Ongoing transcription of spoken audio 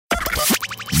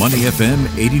Money FM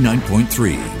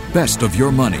 89.3. Best of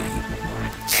your money.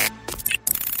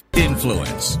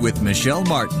 Influence with Michelle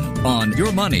Martin on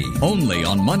Your Money, only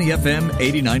on Money FM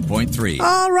 89.3.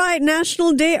 All right,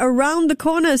 National Day around the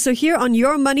corner. So here on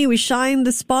Your Money, we shine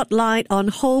the spotlight on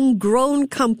homegrown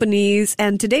companies.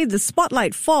 And today the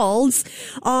spotlight falls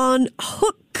on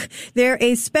Hook. They're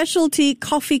a specialty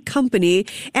coffee company,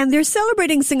 and they're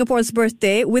celebrating Singapore's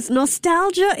birthday with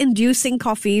nostalgia-inducing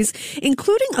coffees,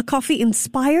 including a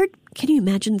coffee-inspired. Can you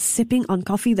imagine sipping on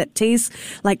coffee that tastes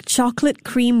like chocolate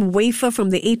cream wafer from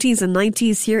the 80s and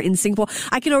 90s here in Singapore?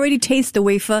 I can already taste the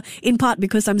wafer, in part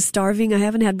because I'm starving. I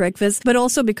haven't had breakfast, but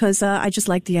also because I just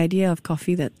like the idea of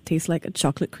coffee that tastes like a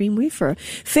chocolate cream wafer.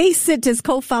 Faceit is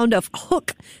co-founder of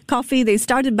Hook Coffee. They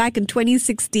started back in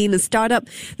 2016, a startup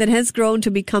that has grown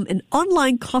to become an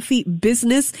online coffee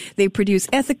business. They produce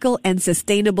ethical and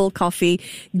sustainable coffee.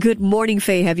 Good morning,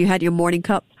 Faye. Have you had your morning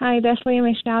cup? Hi, definitely,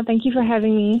 Michelle. Thank you for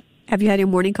having me. Have you had your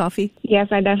morning coffee? Yes,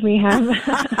 I definitely have.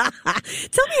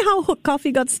 Tell me how Hook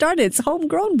Coffee got started. It's a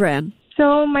homegrown brand.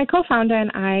 So my co-founder and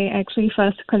I actually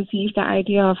first conceived the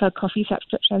idea of a coffee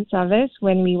subscription service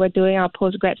when we were doing our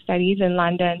postgrad studies in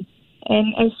London.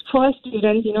 And as poor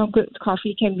students, good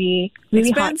coffee can be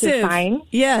really expensive. Hard to find.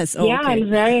 Yes. Oh, yeah, okay. It's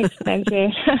very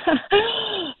expensive.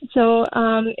 So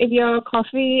if you're a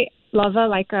coffee lover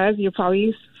like us, you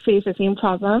probably face the same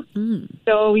problem.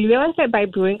 So we realized that by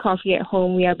brewing coffee at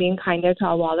home, we are being kinder to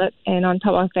our wallet. And on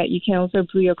top of that, you can also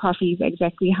brew your coffees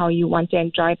exactly how you want to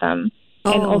enjoy them.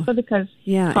 And also because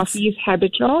coffee is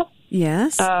habitual.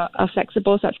 Yes. A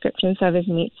flexible subscription service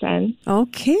made sense.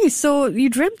 Okay, so you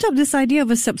dreamt up this idea of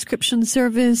a subscription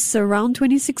service around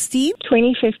 2016?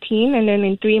 2015, and then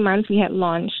in 3 months we had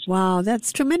launched. Wow,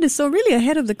 that's tremendous. So really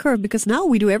ahead of the curve, because now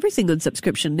we do everything on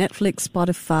subscription. Netflix,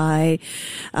 Spotify,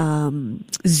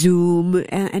 Zoom,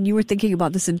 and you were thinking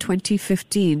about this in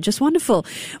 2015. Just wonderful.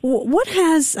 What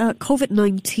has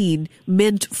COVID-19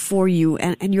 meant for you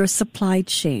and your supply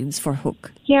chains for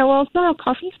Hook? Yeah, well, so our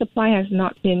coffee supply has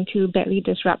not been too badly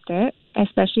disrupted,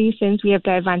 especially since we have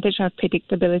the advantage of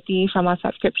predictability from our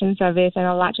subscription service and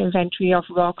a large inventory of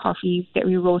raw coffees that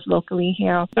we roast locally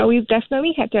here. But we've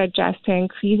definitely had to adjust to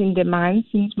increase in demand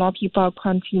since more people are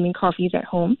consuming coffees at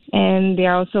home, and they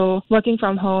are also working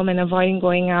from home and avoiding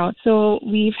going out. So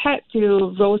we've had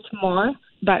to roast more,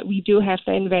 but we do have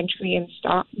the inventory in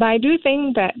stock. But I do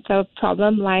think that the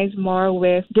problem lies more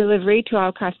with delivery to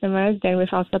our customers than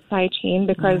with our supply chain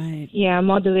because,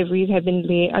 more deliveries have been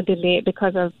delayed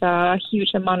because of the huge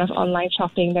amount of online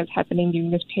shopping that's happening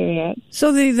during this period.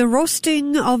 So the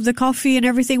roasting of the coffee and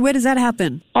everything, where does that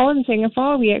happen? All in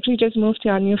Singapore. We actually just moved to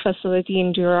our new facility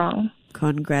in Jurong.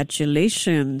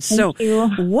 Congratulations. Thank you.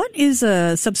 What is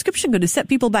a subscription going to set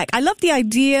people back? I love the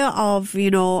idea of,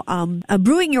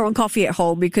 brewing your own coffee at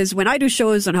home, because when I do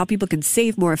shows on how people can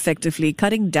save more effectively,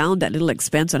 cutting down that little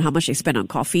expense on how much they spend on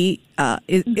coffee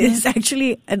is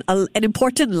actually an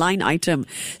important line item.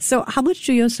 So how much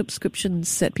do your subscriptions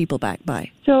set people back by?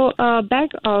 So a bag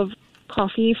of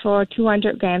coffee for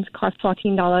 200 grams costs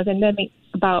 $14, and that makes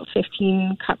about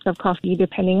 15 cups of coffee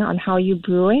depending on how you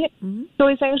brew it. So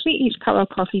essentially each cup of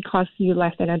coffee costs you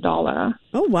less than $1.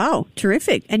 Oh, wow.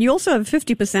 Terrific. And you also have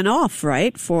 50% off,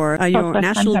 right? For your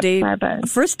National Day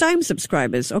first-time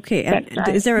subscribers. Okay. And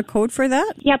is there a code for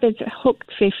that? Yep, it's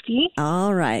Hook50.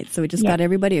 All right. So we just got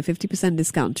everybody a 50%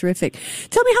 discount. Terrific.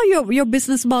 Tell me how your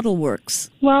business model works.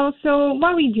 Well, so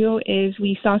what we do is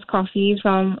we source coffees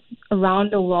from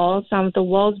around the world, some of the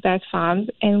world's best farms,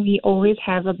 and we always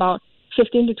have about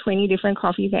 15 to 20 different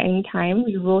coffees at any time.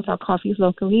 We roast our coffees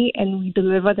locally and we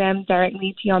deliver them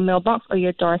directly to your mailbox or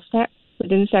your doorstep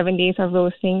within 7 days of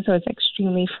roasting, so it's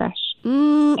extremely fresh.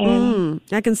 And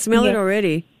I can smell it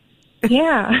already.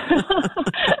 Yeah.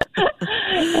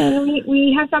 And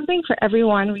we have something for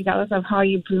everyone, regardless of how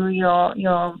you brew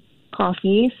your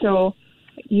coffee. So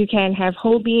you can have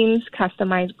whole beans,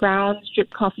 customized grounds, drip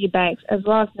coffee bags, as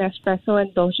well as Nespresso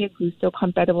and Dolce Gusto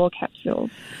compatible capsules.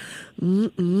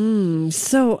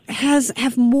 So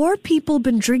have more people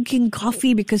been drinking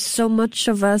coffee because so much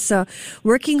of us are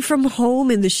working from home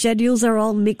and the schedules are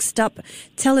all mixed up?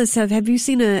 Tell us, have you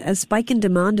seen a spike in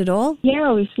demand at all?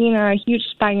 Yeah, we've seen a huge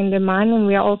spike in demand, and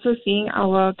we are also seeing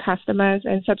our customers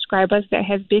and subscribers that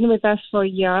have been with us for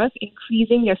years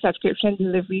increasing their subscription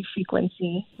delivery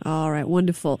frequency. All right,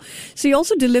 wonderful. So you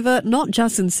also deliver not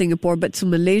just in Singapore, but to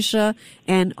Malaysia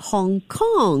and Hong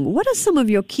Kong. What are some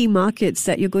of your key markets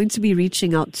that you're going to be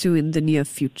reaching out to in the near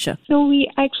future? So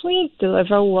we actually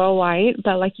deliver worldwide,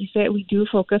 but like you said, we do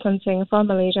focus on Singapore,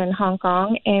 Malaysia, and Hong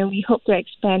Kong, and we hope to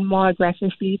expand more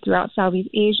aggressively throughout Southeast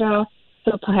Asia,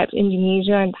 so perhaps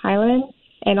Indonesia and Thailand.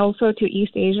 and also to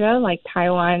East Asia like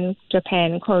Taiwan,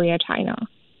 Japan, Korea, China.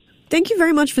 Thank you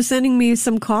very much for sending me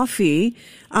some coffee.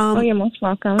 You're most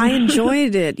welcome. I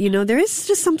enjoyed it. You know, there is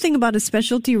just something about a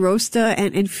specialty roaster,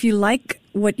 and if you like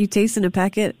what you taste in a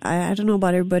packet, I don't know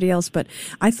about everybody else, but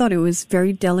I thought it was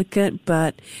very delicate,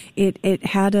 but it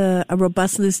had a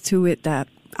robustness to it that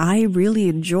I really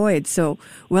enjoyed. So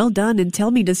well done. And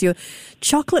tell me, does your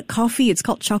chocolate coffee, it's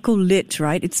called Choco-Lit,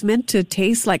 right? It's meant to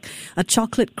taste like a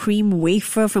chocolate cream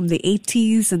wafer from the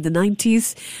 80s and the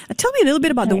 90s. Tell me a little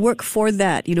bit about the work for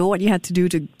that, you know, what you had to do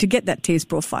to get that taste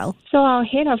profile. So our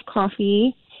head of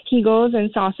coffee, he goes and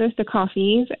sources the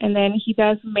coffees, and then he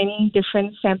does many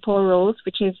different sample roasts,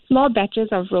 which is small batches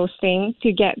of roasting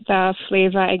to get the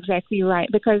flavor exactly right.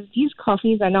 Because these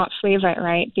coffees are not flavored,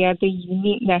 right? They are the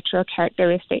unique natural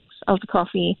characteristics of the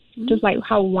coffee, just like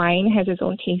how wine has its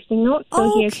own tasting note.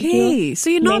 So okay, so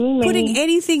you're not putting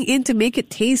anything in to make it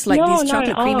taste like these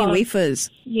chocolate creamy wafers.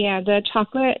 Yeah, the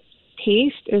chocolate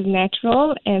taste is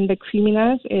natural, and the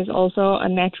creaminess is also a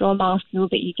natural mouthfeel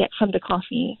that you get from the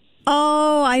coffee.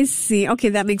 Oh, I see. Okay,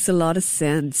 that makes a lot of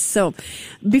sense. So,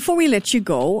 before we let you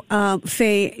go,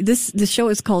 Faye, the show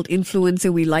is called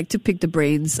Influencer. We like to pick the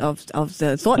brains of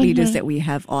the thought leaders that we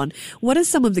have on. What are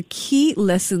some of the key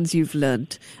lessons you've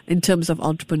learned in terms of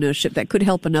entrepreneurship that could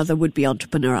help another would-be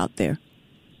entrepreneur out there?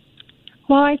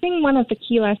 Well, I think one of the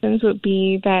key lessons would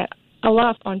be that a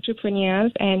lot of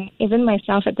entrepreneurs, and even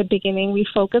myself at the beginning, we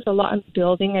focus a lot on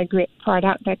building a great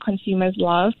product that consumers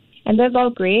love. And that's all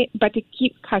great, but to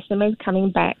keep customers coming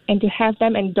back and to have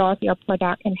them endorse your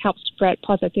product and help spread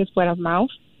positive word of mouth,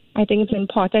 I think it's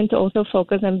important to also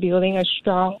focus on building a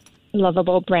strong,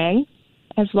 lovable brand,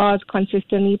 as well as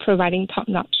consistently providing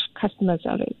top-notch customer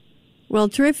service. Well,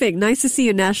 terrific. Nice to see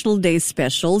your National Day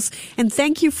specials. And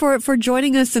thank you for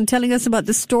joining us and telling us about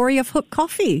the story of Hook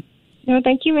Coffee. No,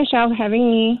 thank you, Michelle, for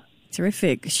having me.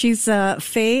 Terrific. She's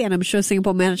Faye, and I'm sure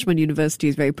Singapore Management University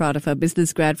is very proud of her.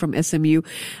 Business grad from SMU.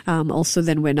 Also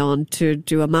then went on to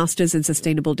do a master's in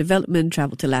sustainable development,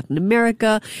 traveled to Latin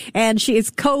America, and she is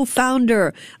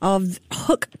co-founder of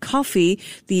Hook Coffee,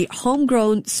 the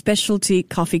homegrown specialty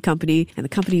coffee company, and the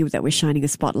company that we're shining a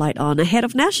spotlight on ahead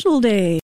of National Day.